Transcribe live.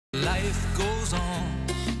life goes on,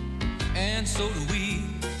 and so do we.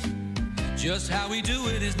 Just how we do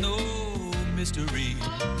it is no mystery.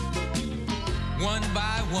 One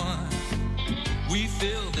by one, we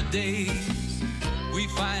fill the days. We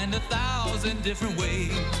find 1,000 different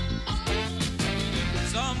ways.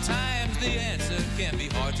 Sometimes the answer can be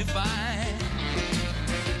hard to find.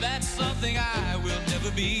 That's something I will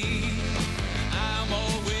never be. I'm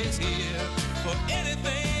always here for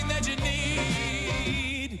anything that you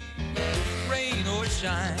need. Rain or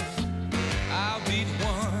shine, I'll be the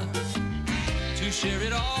one to share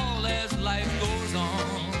it all as life goes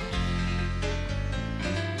on.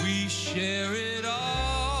 We share it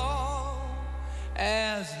all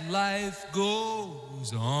as life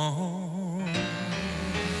goes on.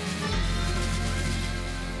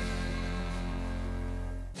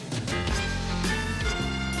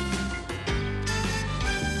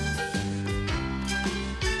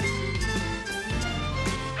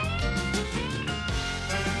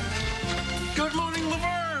 Good morning,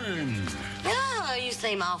 Laverne. Oh, you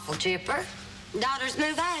seem awful chipper. Daughters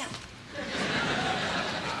move out.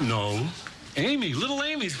 No. Amy, little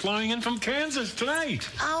Amy's flying in from Kansas tonight.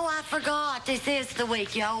 Oh, I forgot. This is the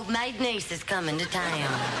week your old maid niece is coming to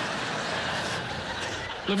town.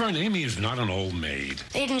 Laverne, Amy is not an old maid.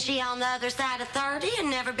 Isn't she on the other side of 30 and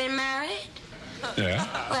never been married? Yeah?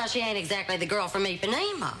 Well, she ain't exactly the girl from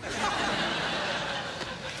Ipanema.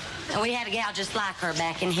 We had a gal just like her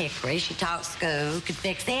back in Hickory. She taught school, could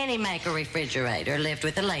fix any make a refrigerator, lived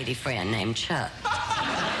with a lady friend named Chuck.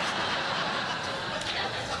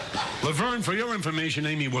 Laverne, for your information,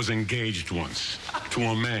 Amy was engaged once to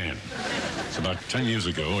a man. It's about 10 years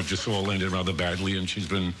ago. It just all ended rather badly, and she's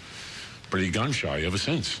been pretty gun-shy ever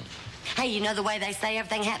since. Hey, you know the way they say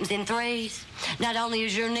everything happens in threes? Not only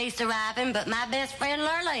is your niece arriving, but my best friend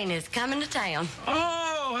Lurleen is coming to town.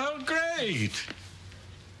 Oh, how great!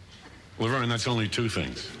 Laverne, that's only two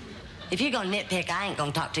things. If you're gonna nitpick, I ain't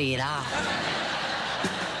gonna talk to you at all.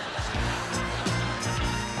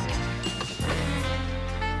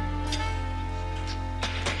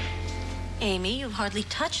 Amy, you hardly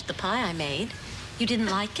touched the pie I made. You didn't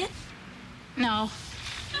like it? No.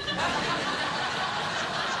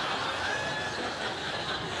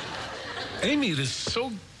 Amy, it is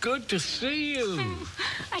so good to see you.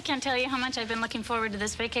 I can't tell you how much I've been looking forward to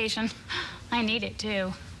this vacation. I need it,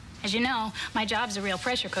 too. As you know, my job's a real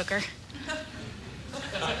pressure cooker.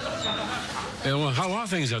 Yeah, well, how are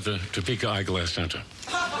things at the Topeka Eyeglass Center?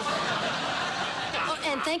 Oh,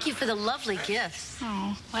 and thank you for the lovely gifts.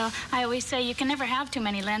 Oh, well, I always say you can never have too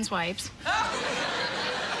many lens wipes.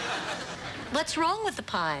 What's wrong with the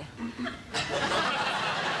pie?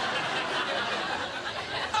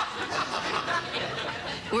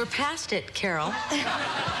 We're past it, Carol.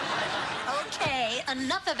 Okay,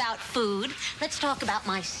 enough about food. Let's talk about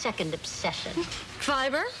my second obsession.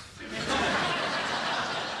 Fiber?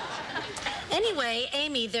 Anyway,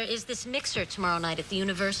 Amy, there is this mixer tomorrow night at the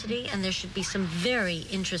university, and there should be some very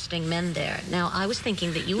interesting men there. Now, I was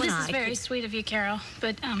thinking that you and I... This is very sweet of you, Carol,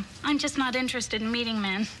 but I'm just not interested in meeting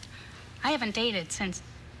men. I haven't dated since...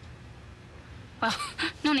 Well,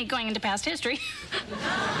 no need going into past history.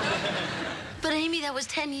 But, Amy, that was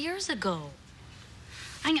 10 years ago.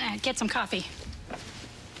 I'm gonna get some coffee.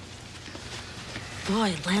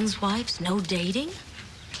 Boy, lens wipes, no dating?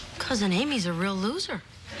 Cousin Amy's a real loser.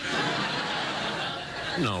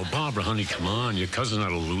 No, Barbara, honey, come on. Your cousin's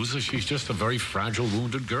not a loser. She's just a very fragile,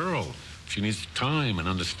 wounded girl. She needs time and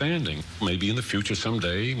understanding. Maybe in the future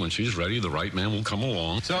someday, when she's ready, the right man will come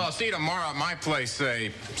along. So I'll see you tomorrow at my place,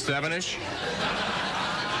 say, 7-ish?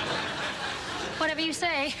 Whatever you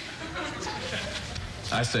say.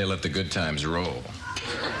 I say let the good times roll.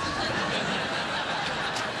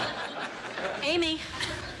 Amy.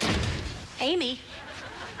 Amy.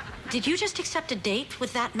 Did you just accept a date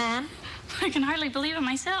with that man? I can hardly believe it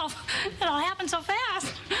myself. It all happened so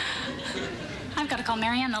fast. I've got to call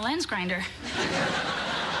Marianne the lens grinder.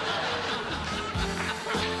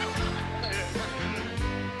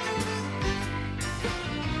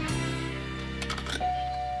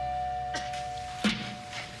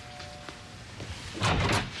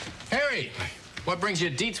 Harry, what brings you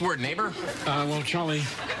to Dietz-ward, neighbor? Well, Charlie,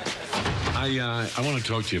 I want to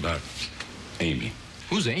talk to you about Amy.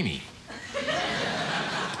 Who's Amy?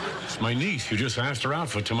 It's my niece. You just asked her out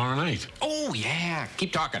for tomorrow night. Oh, yeah.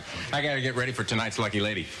 Keep talking. I gotta get ready for tonight's lucky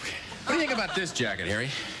lady. What do you think about this jacket, Harry?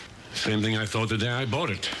 Same thing I thought the day I bought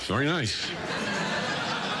it. Very nice.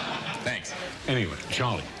 Thanks. Anyway,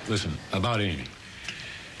 Charlie, listen, about Amy.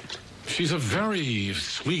 She's a very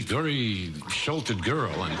sweet, very sheltered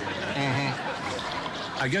girl, and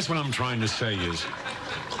I guess what I'm trying to say is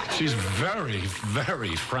She's very,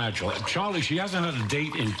 very fragile. Charlie, she hasn't had a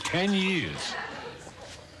date in 10 years.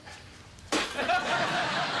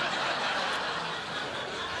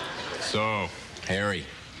 So, Harry,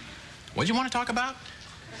 what do you want to talk about?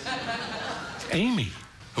 Amy.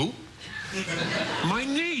 Who? My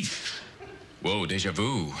niece. Whoa, deja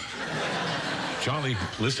vu. Charlie,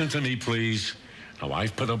 listen to me, please. Now,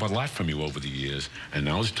 I've put up a lot from you over the years, and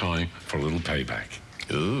now it's time for a little payback.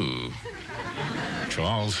 Ooh.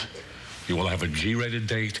 Charles, you will have a G-rated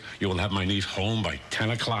date. You will have my niece home by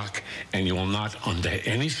 10 o'clock, and you will not, under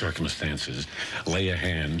any circumstances, lay a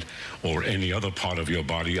hand or any other part of your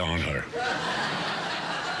body on her.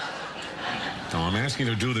 Now, I'm asking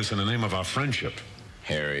you to do this in the name of our friendship.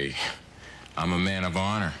 Harry, I'm a man of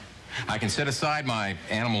honor. I can set aside my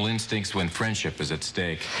animal instincts when friendship is at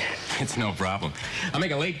stake. It's no problem. I'll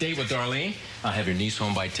make a late date with Darlene. I'll have your niece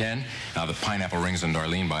home by 10. I'll have the pineapple rings on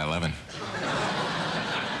Darlene by 11.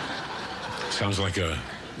 Sounds like a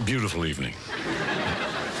beautiful evening.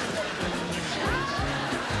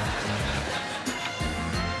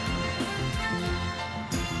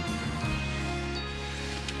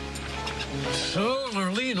 So,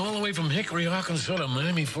 Darlene, all the way from Hickory, Arkansas to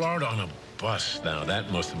Miami, Florida on a bus. Now,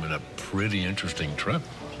 that must have been a pretty interesting trip.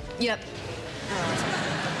 Yep.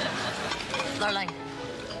 Darlene,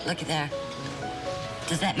 looky there.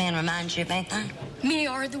 Does that man remind you of anything? Me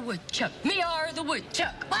are the woodchuck. Me are the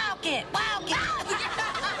woodchuck. Wild kid, wild kid.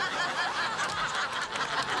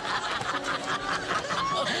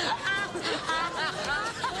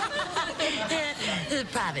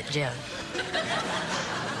 Private joke.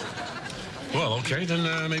 Well, okay,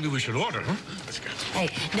 then maybe we should order, huh? Let's go. Hey,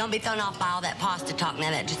 don't be thrown off by all that pasta talk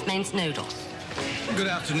now. That just means noodles. Good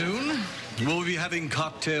afternoon. Will we be having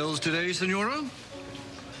cocktails today, Senora?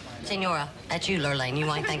 Senora, that's you, Lurlene. You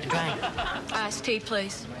want anything to drink? Iced tea,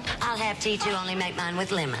 please. I'll have tea, too, only make mine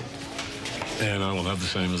with lemon. And I will have the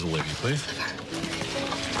same as the lady, please.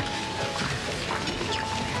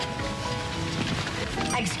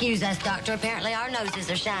 Excuse us, Doctor. Apparently our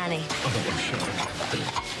noses are shiny. Oh, sure.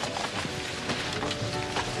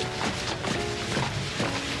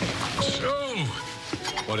 So,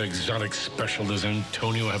 what exotic special does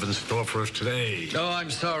Antonio have in store for us today? Oh,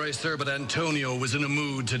 I'm sorry, sir, but Antonio was in a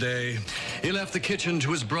mood today. He left the kitchen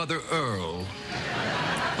to his brother Earl.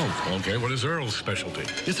 Oh, okay. What is Earl's specialty?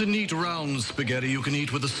 It's a neat round spaghetti you can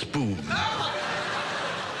eat with a spoon.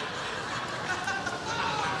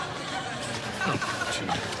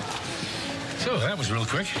 So, that was real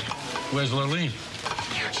quick. Where's Lurleen?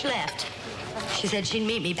 She left. She said she'd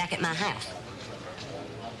meet me back at my house.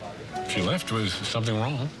 She left. Was something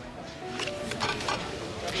wrong?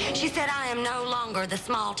 She said I am no longer the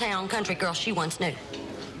small-town country girl she once knew.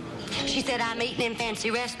 She said I'm eating in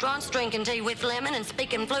fancy restaurants, drinking tea with lemon, and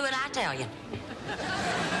speaking fluent Italian.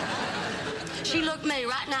 She looked me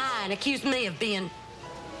right in the eye and accused me of being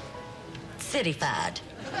cityfied.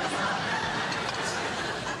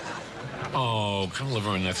 Oh, come,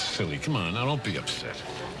 Laverne, that's silly. Come on, now don't be upset.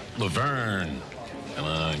 Laverne, come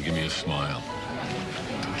on, give me a smile.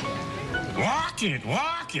 Walk it,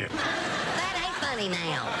 walk it. That ain't funny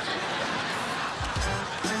now.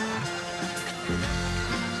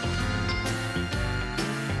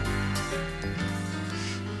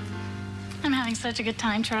 I'm having such a good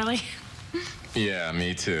time, Charlie. Yeah,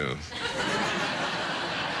 me too.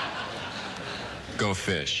 Go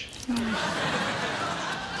fish.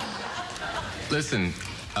 Listen,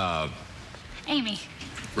 Amy.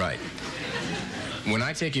 right. When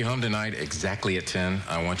I take you home tonight, exactly at 10,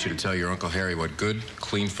 I want you to tell your Uncle Harry what good,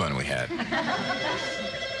 clean fun we had.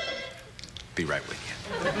 Be right with you.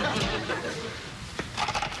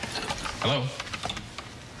 Hello?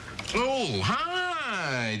 Oh,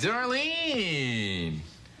 hi, Darlene.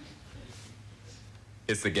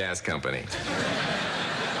 It's the gas company.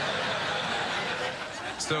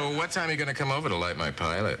 So what time are you going to come over to light my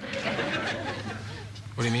pilot?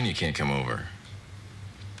 What do you mean you can't come over?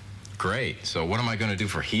 Great. So what am I going to do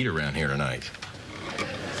for heat around here tonight?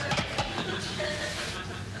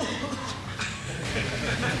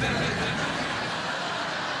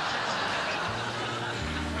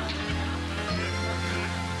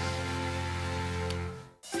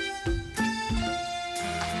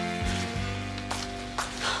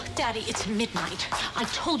 Daddy, it's midnight. I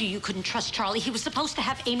told you couldn't trust Charlie. He was supposed to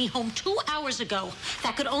have Amy home 2 hours ago.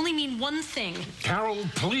 That could only mean one thing. Carol,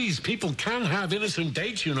 please, people can have innocent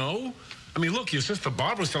dates, you know. I mean, look, your sister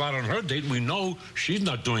Barbara's still out on her date, and we know she's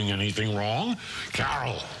not doing anything wrong.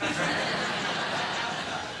 Carol.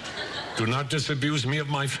 Do not disabuse me of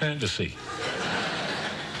my fantasy.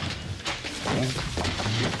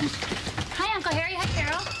 Hi, Uncle Harry. Hi,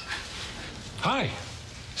 Carol. Hi.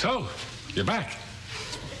 So, you're back.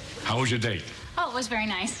 How was your date? Oh, it was very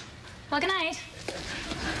nice. Well, good night.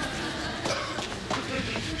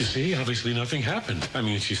 You see, obviously nothing happened. I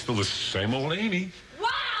mean, she's still the same old Amy.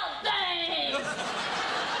 Wild thing!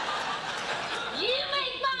 You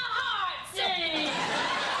make my heart sing!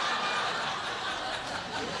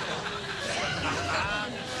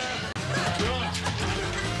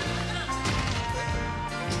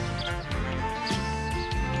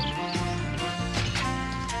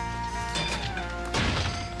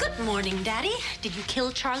 Good morning, Daddy. Did you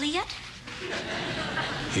kill Charlie yet?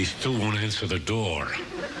 He still won't answer the door.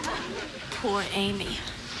 Poor Amy.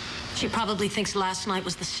 She probably thinks last night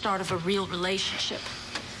was the start of a real relationship.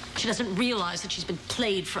 She doesn't realize that she's been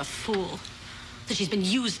played for a fool, that she's been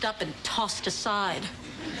used up and tossed aside.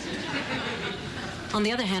 On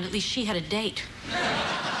the other hand, at least she had a date.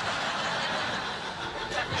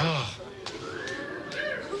 Oh,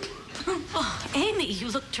 Amy, you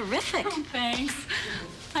look terrific. Oh, thanks.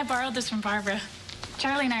 I borrowed this from Barbara.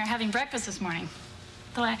 Charlie and I are having breakfast this morning.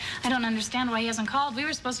 Though I don't understand why he hasn't called. We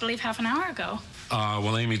were supposed to leave half an hour ago.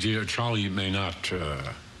 Well, Amy, dear, Charlie may not,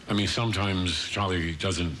 I mean, sometimes Charlie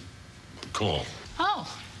doesn't call. Oh.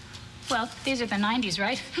 Well, these are the 90s,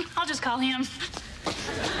 right? I'll just call him.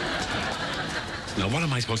 Now, what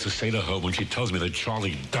am I supposed to say to her when she tells me that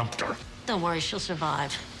Charlie dumped her? Don't worry, she'll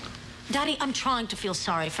survive. Daddy, I'm trying to feel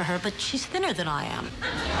sorry for her, but she's thinner than I am.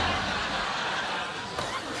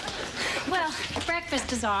 Well,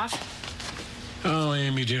 breakfast is off. Oh,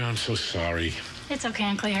 Amy, dear, I'm so sorry. It's okay,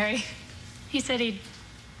 Uncle Harry. He said he'd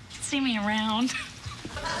see me around.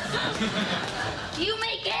 You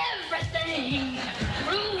make everything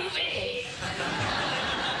groovy!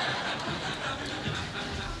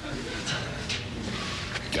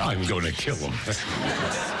 I'm going to kill him.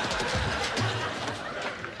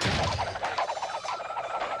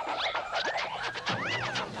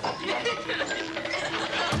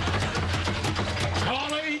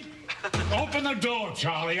 Charlie! Open the door,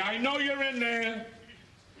 Charlie. I know you're in there.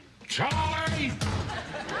 Charlie!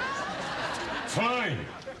 Fine.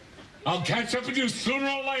 I'll catch up with you sooner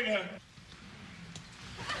or later.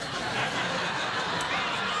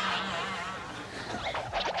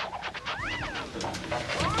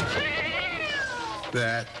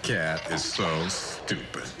 That cat is so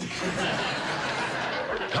stupid.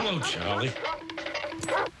 Hello, Charlie.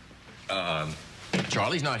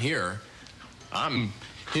 Charlie's not here. I'm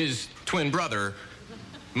his twin brother,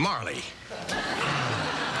 Marley.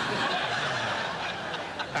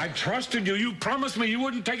 I trusted you. You promised me you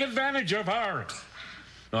wouldn't take advantage of her.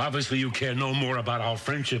 Now, obviously, you care no more about our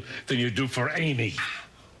friendship than you do for Amy.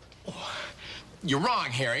 You're wrong,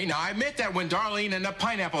 Harry. Now, I admit that when Darlene and the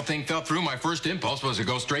pineapple thing fell through, my first impulse was to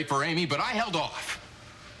go straight for Amy, but I held off.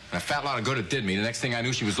 And a fat lot of good it did me. The next thing I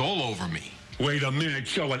knew, she was all over me. Wait a minute,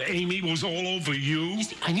 Joe, and Amy was all over you? You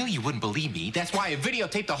see, I knew you wouldn't believe me. That's why I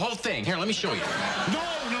videotaped the whole thing. Here, let me show you. No.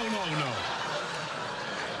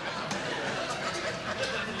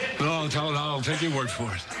 No, I'll take your word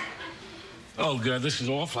for it. Oh, God, this is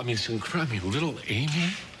awful. I mean, it's incredible. Little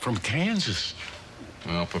Amy from Kansas.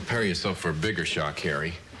 Well, prepare yourself for a bigger shock,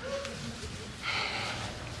 Harry.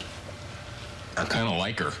 I kind of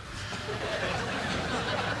like her.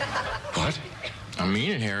 What? I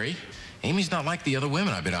mean it, Harry. Amy's not like the other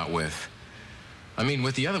women I've been out with. I mean,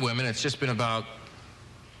 with the other women, it's just been about,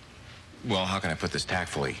 well, how can I put this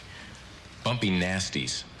tactfully? Bumpy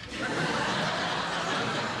nasties.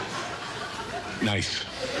 Nice.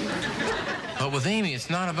 But with Amy, it's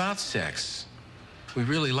not about sex. We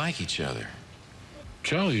really like each other.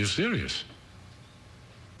 Charlie, you're serious?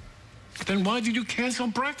 Then why did you cancel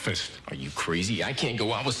breakfast? Are you crazy? I can't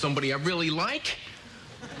go out with somebody I really like.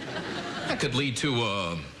 That could lead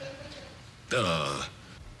to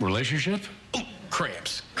relationship? Oh,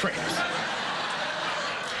 cramps.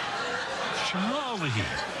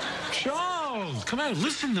 Charles, come on,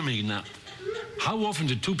 listen to me now. How often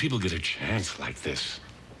do two people get a chance like this?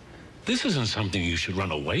 This isn't something you should run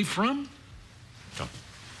away from. No,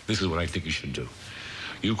 this is what I think you should do.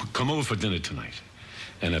 You could come over for dinner tonight,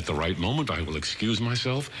 and at the right moment, I will excuse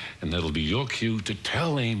myself, and that'll be your cue to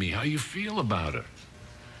tell Amy how you feel about her.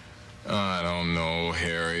 I don't know,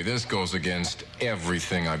 Harry. This goes against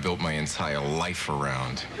everything I built my entire life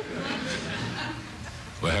around.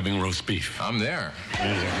 We're having roast beef. I'm there.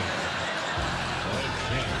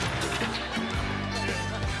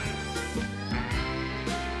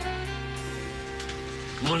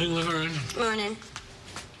 Morning, Laverne. Morning.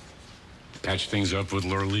 Patch things up with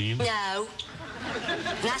Lurleen? No.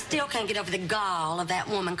 And I still can't get over the gall of that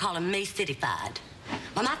woman calling me cityfied.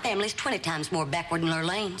 Well, my family's 20 times more backward than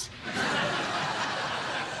Lurleen's.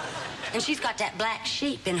 And she's got that black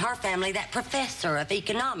sheep in her family, that professor of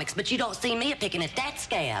economics, but you don't see me picking at that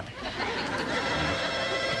scab.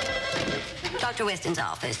 Dr. Weston's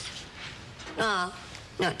office. Oh,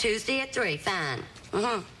 no, Tuesday at 3, fine.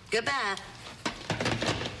 Goodbye.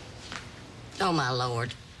 Oh, my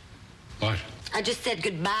Lord. What? I just said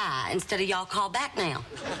goodbye instead of y'all call back now.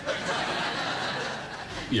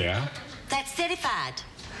 Yeah? That's citified.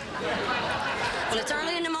 Well, it's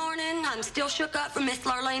early in the morning. I'm still shook up from Miss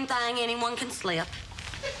Lurleen thing. Anyone can slip.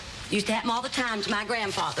 Used to happen all the time to my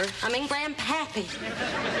grandfather. I mean, Grandpappy.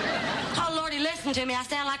 Oh, Lordy, listen to me. I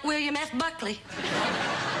sound like William F. Buckley.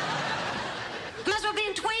 Might as well be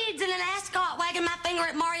in tweeds and an ascot wagging my finger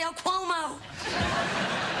at Mario Cuomo.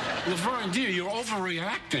 Laverne, dear, you're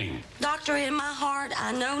overreacting. Doctor, in my heart,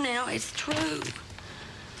 I know now it's true.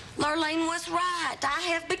 Lurleen was right. I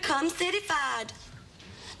have become citified.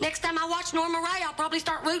 Next time I watch Norma Ray, I'll probably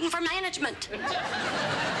start rooting for management.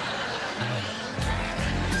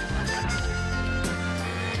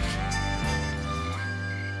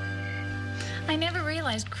 I never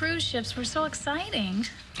realized cruise ships were so exciting.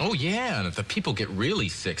 Oh, yeah, and if the people get really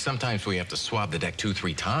sick, sometimes we have to swab the deck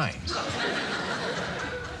 2-3 times. Well,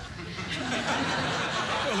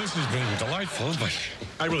 this has been delightful, but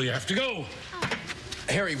I really have to go.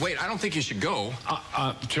 Harry, wait, I don't think you should go.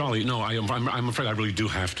 Charlie, no, I'm afraid I really do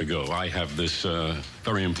have to go. I have this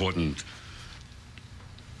very important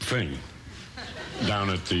thing down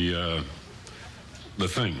at the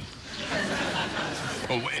thing.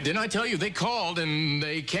 Oh, didn't I tell you they called and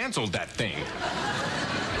they canceled that thing?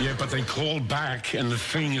 Yeah, but they called back and the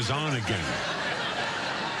thing is on again.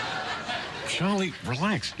 Charlie,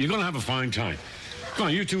 relax. You're going to have a fine time. Come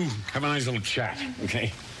on, you two have a nice little chat,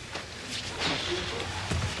 okay?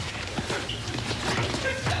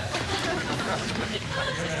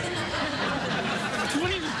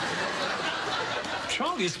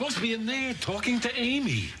 Charlie, you're supposed to be in there talking to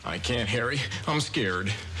Amy. I can't, Harry. I'm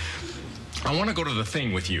scared. I want to go to the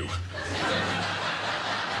thing with you.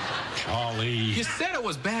 Charlie. You said it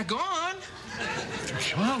was back on.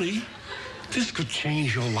 Charlie, this could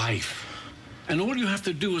change your life. And all you have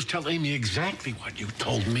to do is tell Amy exactly what you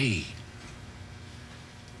told me.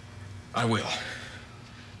 I will.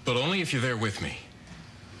 But only if you're there with me.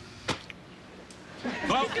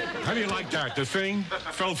 Well, how do you like that? The thing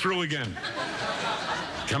fell through again.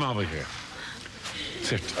 Come over here.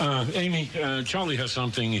 Sit. Amy, Charlie has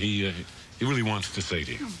something he really wants to say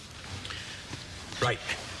to you. Right.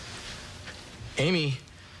 Amy.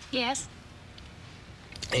 Yes?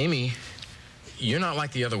 Amy, you're not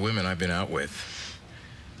like the other women I've been out with.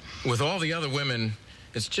 With all the other women,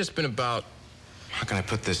 it's just been about, how can I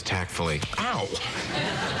put this tactfully? Ow!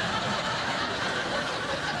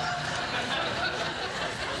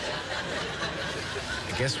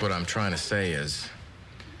 I guess what I'm trying to say is,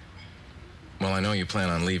 well, I know you plan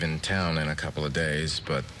on leaving town in a couple of days,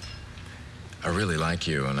 but I really like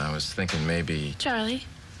you, and I was thinking maybe... Charlie,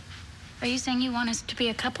 are you saying you want us to be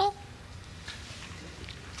a couple?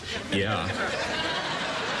 Yeah.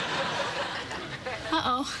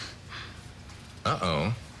 Uh-oh.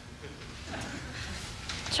 Uh-oh.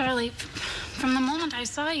 Charlie, from the moment I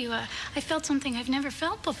saw you, I felt something I've never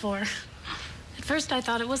felt before. At first, I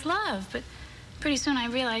thought it was love, but pretty soon I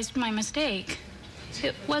realized my mistake.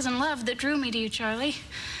 It wasn't love that drew me to you, Charlie.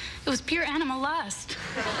 It was pure animal lust.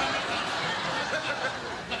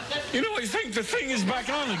 You know, I think the thing is back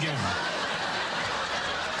on again.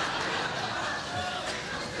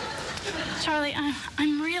 Charlie,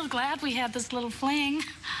 I'm real glad we had this little fling.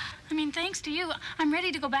 I mean, thanks to you, I'm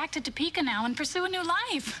ready to go back to Topeka now and pursue a new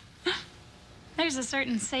life. There's a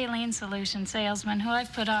certain saline solution salesman who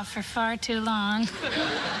I've put off for far too long.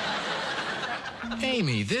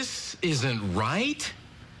 Amy, this isn't right.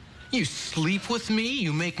 You sleep with me,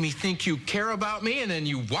 you make me think you care about me, and then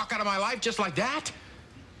you walk out of my life just like that?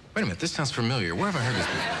 Wait a minute, this sounds familiar. Where have I heard this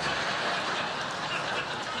before?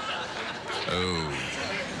 Oh.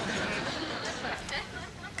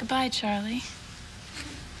 Goodbye, Charlie.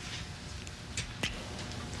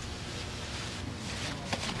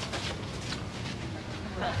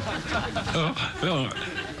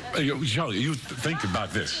 Charlie, you think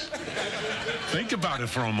about this. Think about it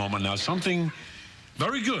for a moment now. Something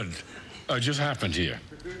very good just happened here.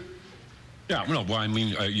 Yeah, no, well, I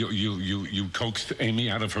mean, you coaxed Amy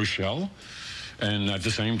out of her shell, and at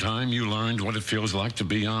the same time, you learned what it feels like to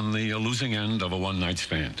be on the losing end of a one-night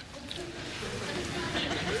stand.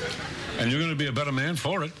 And you're going to be a better man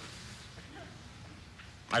for it.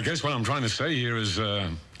 I guess what I'm trying to say here is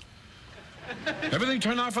everything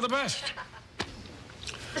turned out for the best.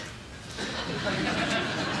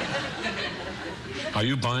 Are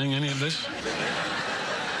you buying any of this?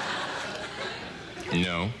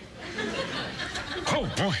 No. Oh,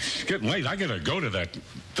 boy, it's getting late. I gotta go to the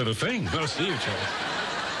thing. I'll see you,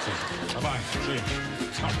 Charles. Bye-bye. See you.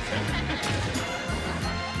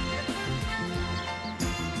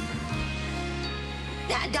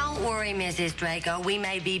 Now, don't worry, Mrs. Draco. We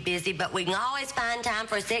may be busy, but we can always find time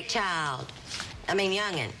for a sick child. I mean,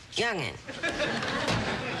 youngin'.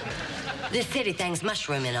 This city thing's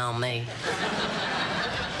mushrooming on me.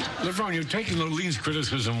 Laverne, you're taking Lurleen's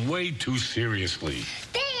criticism way too seriously.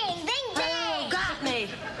 Ding, ding, ding! Oh, got me.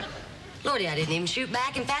 Lordy, I didn't even shoot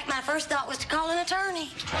back. In fact, my first thought was to call an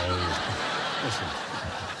attorney. Oh, listen.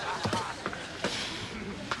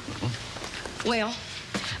 Well,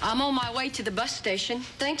 I'm on my way to the bus station.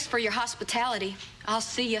 Thanks for your hospitality. I'll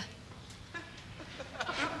see you.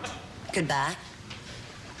 Goodbye.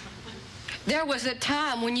 There was a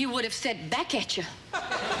time when you would have said back at you.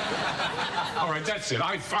 All right, that's it.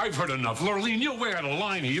 I've heard enough. Lurleen, you're way out of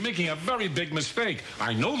line here. You're making a very big mistake.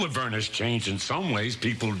 I know Laverne has changed in some ways.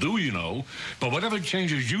 People do, you know. But whatever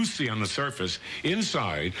changes you see on the surface,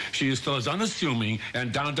 inside, she is still as unassuming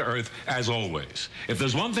and down to earth as always. If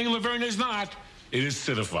there's one thing Laverne is not, it is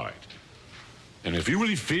citified. And if you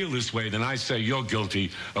really feel this way, then I say you're guilty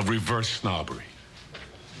of reverse snobbery.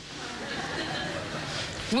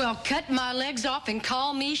 Well, cut my legs off and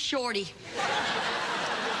call me Shorty.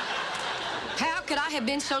 How could I have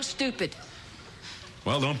been so stupid?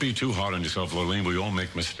 Well, don't be too hard on yourself, Lurleen. We all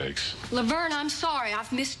make mistakes. Laverne, I'm sorry.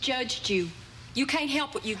 I've misjudged you. You can't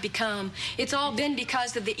help what you've become. It's all been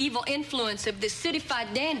because of the evil influence of this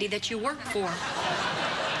cityfied dandy that you work for.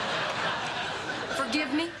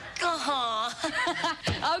 Forgive me?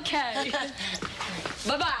 Okay.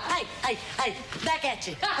 Bye-bye. Hey, back at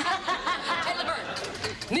you. Hey, Laverne.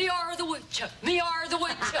 Me are the woodchuck. Me are the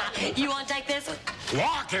woodchuck. You want to take this one?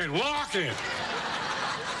 Walk it.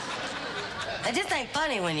 It just ain't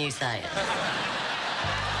funny when you say it.